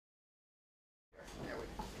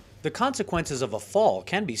The consequences of a fall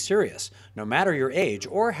can be serious, no matter your age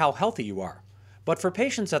or how healthy you are. But for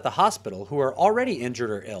patients at the hospital who are already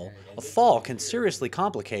injured or ill, a fall can seriously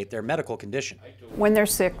complicate their medical condition. When they're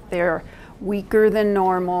sick, they're weaker than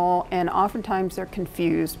normal, and oftentimes they're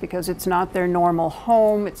confused because it's not their normal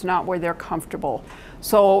home, it's not where they're comfortable.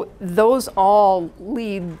 So those all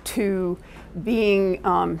lead to being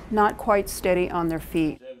not quite steady on their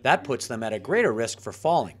feet. That puts them at a greater risk for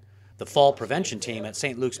falling. The fall prevention team at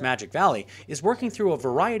St. Luke's Magic Valley is working through a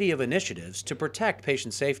variety of initiatives to protect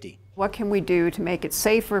patient safety. What can we do to make it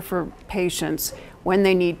safer for patients when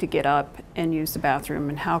they need to get up and use the bathroom,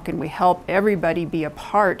 and how can we help everybody be a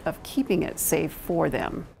part of keeping it safe for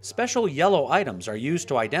them? Special yellow items are used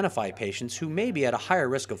to identify patients who may be at a higher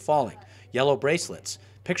risk of falling. Yellow bracelets,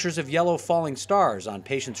 pictures of yellow falling stars on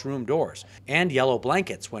patients' room doors, and yellow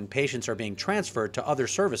blankets when patients are being transferred to other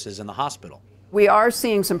services in the hospital. We are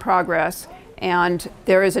seeing some progress, and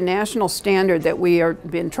there is a national standard that we have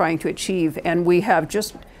been trying to achieve, and we have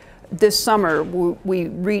just this summer we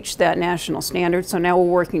reached that national standard, so now we're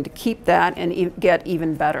working to keep that and get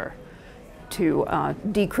even better to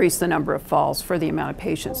decrease the number of falls for the amount of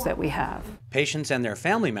patients that we have. Patients and their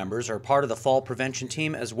family members are part of the fall prevention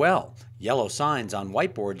team as well. Yellow signs on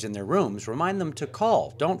whiteboards in their rooms remind them to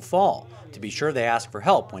call, don't fall, to be sure they ask for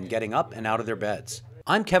help when getting up and out of their beds.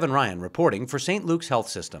 I'm Kevin Ryan reporting for St. Luke's Health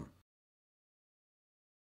System.